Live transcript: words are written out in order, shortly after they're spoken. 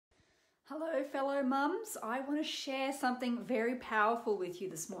Hello fellow mums, I want to share something very powerful with you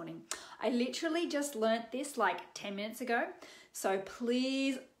this morning. I literally just learnt this like 10 minutes ago, so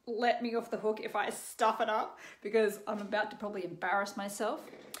please let me off the hook if I stuff it up because I'm about to probably embarrass myself.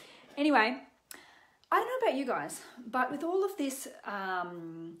 Anyway, I don't know about you guys, but with all of this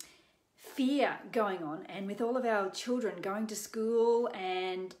fear going on and with all of our children going to school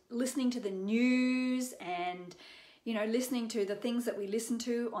and listening to the news and listening to the things that we listen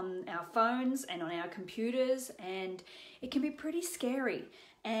to on our phones and on our computers, and it can be pretty scary.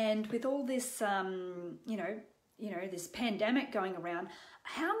 And with all this, this pandemic going around,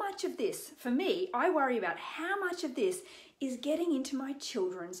 how much of this, for me, I worry about how much of this is getting into my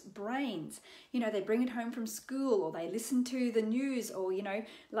children's brains. They bring it home from school or they listen to the news or,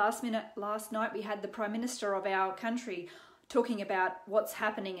 last night we had the Prime Minister of our country talking about what's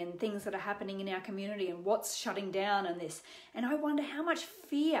happening and things that are happening in our community and what's shutting down and this. And I wonder how much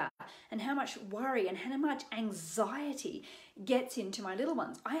fear and how much worry and how much anxiety gets into my little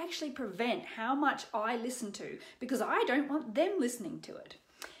ones. I actually prevent how much I listen to because I don't want them listening to it.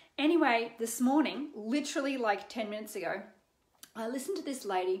 Anyway, this morning, literally like 10 minutes ago, I listened to this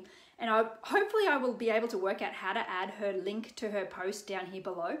lady and hopefully I will be able to work out how to add her link to her post down here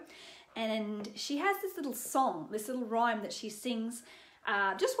below. And she has this little song, this little rhyme that she sings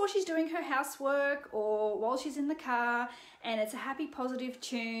just while she's doing her housework or while she's in the car. And it's a happy, positive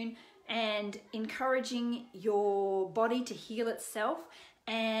tune and encouraging your body to heal itself.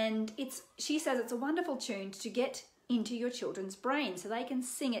 And she says it's a wonderful tune to get into your children's brain so they can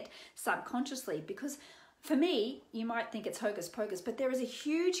sing it subconsciously. Because for me, you might think it's hocus pocus, but there is a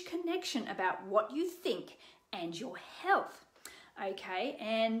huge connection about what you think and your health. Okay,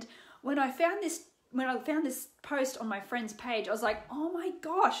 and when I found this post on my friend's page, I was like, oh my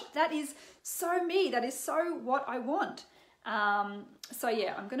gosh, that is so me. That is so what I want. So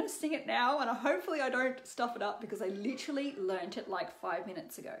yeah, I'm going to sing it now and hopefully I don't stuff it up because I literally learnt it like 5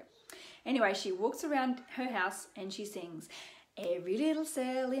 minutes ago. Anyway, she walks around her house and she sings, every little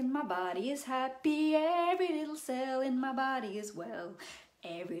cell in my body is happy, every little cell in my body is well.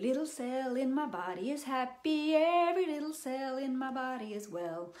 Every little cell in my body is happy, every little cell in my body is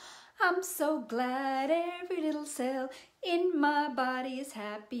well. I'm so glad every little cell in my body is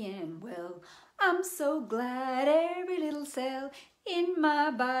happy and well. I'm so glad every little cell in my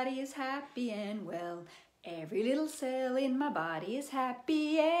body is happy and well. Every little cell in my body is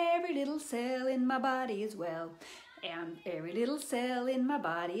happy, every little cell in my body is well. And every little cell in my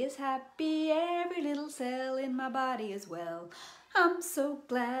body is happy, every little cell in my body is well. I'm so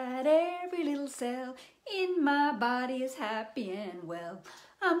glad every little cell in my body is happy and well.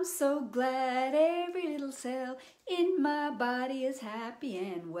 I'm so glad every little cell in my body is happy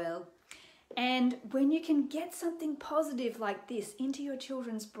and well. And when you can get something positive like this into your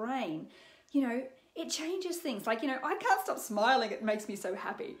children's brain, it changes things. Like, I can't stop smiling. It makes me so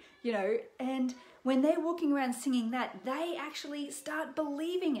happy, and when they're walking around singing that, they actually start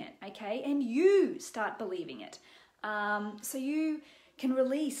believing it, okay? And you start believing it. So you can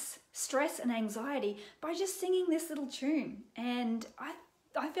release stress and anxiety by just singing this little tune. And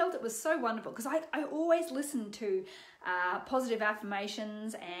I felt it was so wonderful because I always listen to positive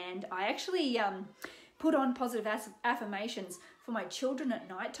affirmations, and I actually put on positive affirmations for my children at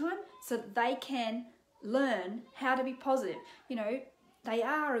nighttime so that they can learn how to be positive. They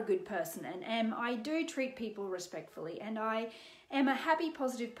are a good person and I do treat people respectfully and I am a happy,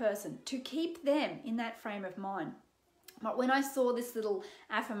 positive person to keep them in that frame of mind. But when I saw this little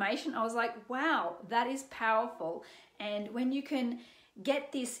affirmation, I was like, wow, that is powerful. And when you can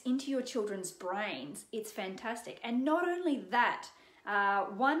get this into your children's brains, it's fantastic. And not only that,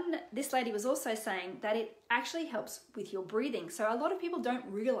 this lady was also saying that it actually helps with your breathing. So a lot of people don't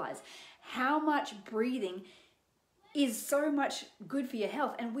realize how much breathing is so much good for your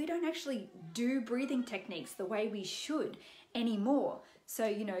health, and we don't actually do breathing techniques the way we should anymore. So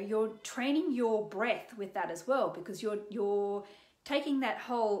you're training your breath with that as well, because you're taking that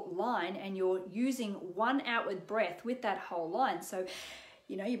whole line and you're using one outward breath with that whole line. So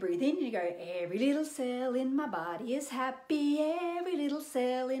you breathe in and you go, every little cell in my body is happy, every little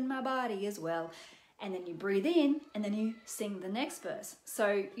cell in my body is well. And then you breathe in and then you sing the next verse.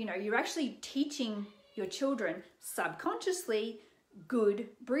 So you're actually teaching your children subconsciously good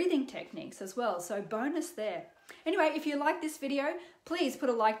breathing techniques as well. So bonus there. Anyway, if you like this video, please put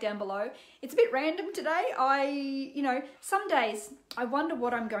a like down below. It's a bit random today. Some days I wonder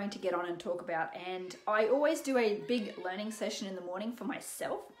what I'm going to get on and talk about, and I always do a big learning session in the morning for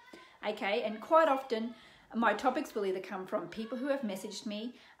myself. Okay, and quite often my topics will either come from people who have messaged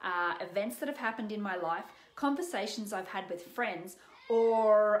me, events that have happened in my life, conversations I've had with friends,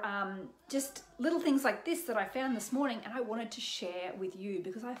 or just little things like this that I found this morning, and I wanted to share with you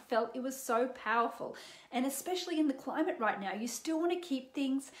because I felt it was so powerful. And especially in the climate right now, you still want to keep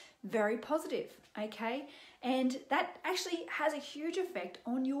things very positive, okay? And that actually has a huge effect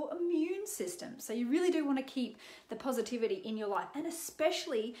on your immune system. So you really do want to keep the positivity in your life, and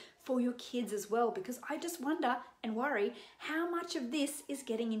especially for your kids as well, because I just wonder and worry how much of this is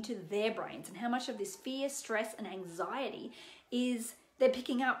getting into their brains and how much of this fear, stress, and anxiety is they're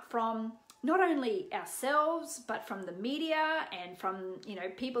picking up from not only ourselves, but from the media and from, you know,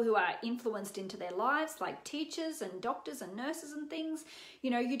 people who are influenced into their lives, like teachers and doctors and nurses and things.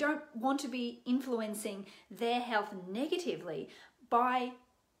 You know, you don't want to be influencing their health negatively by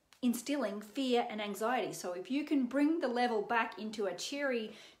instilling fear and anxiety. So if you can bring the level back into a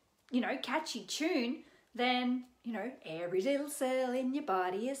cheery, you know, catchy tune, then, you know, every little cell in your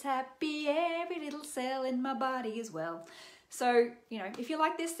body is happy, every little cell in my body as well. So, you know, if you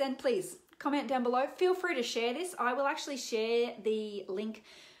like this, then please comment down below. Feel free to share this. I will actually share the link,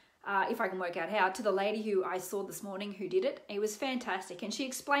 if I can work out how, to the lady who I saw this morning who did it. It was fantastic, and she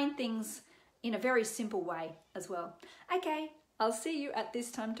explained things in a very simple way as well. Okay, I'll see you at this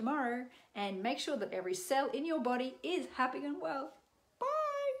time tomorrow, and make sure that every cell in your body is happy and well.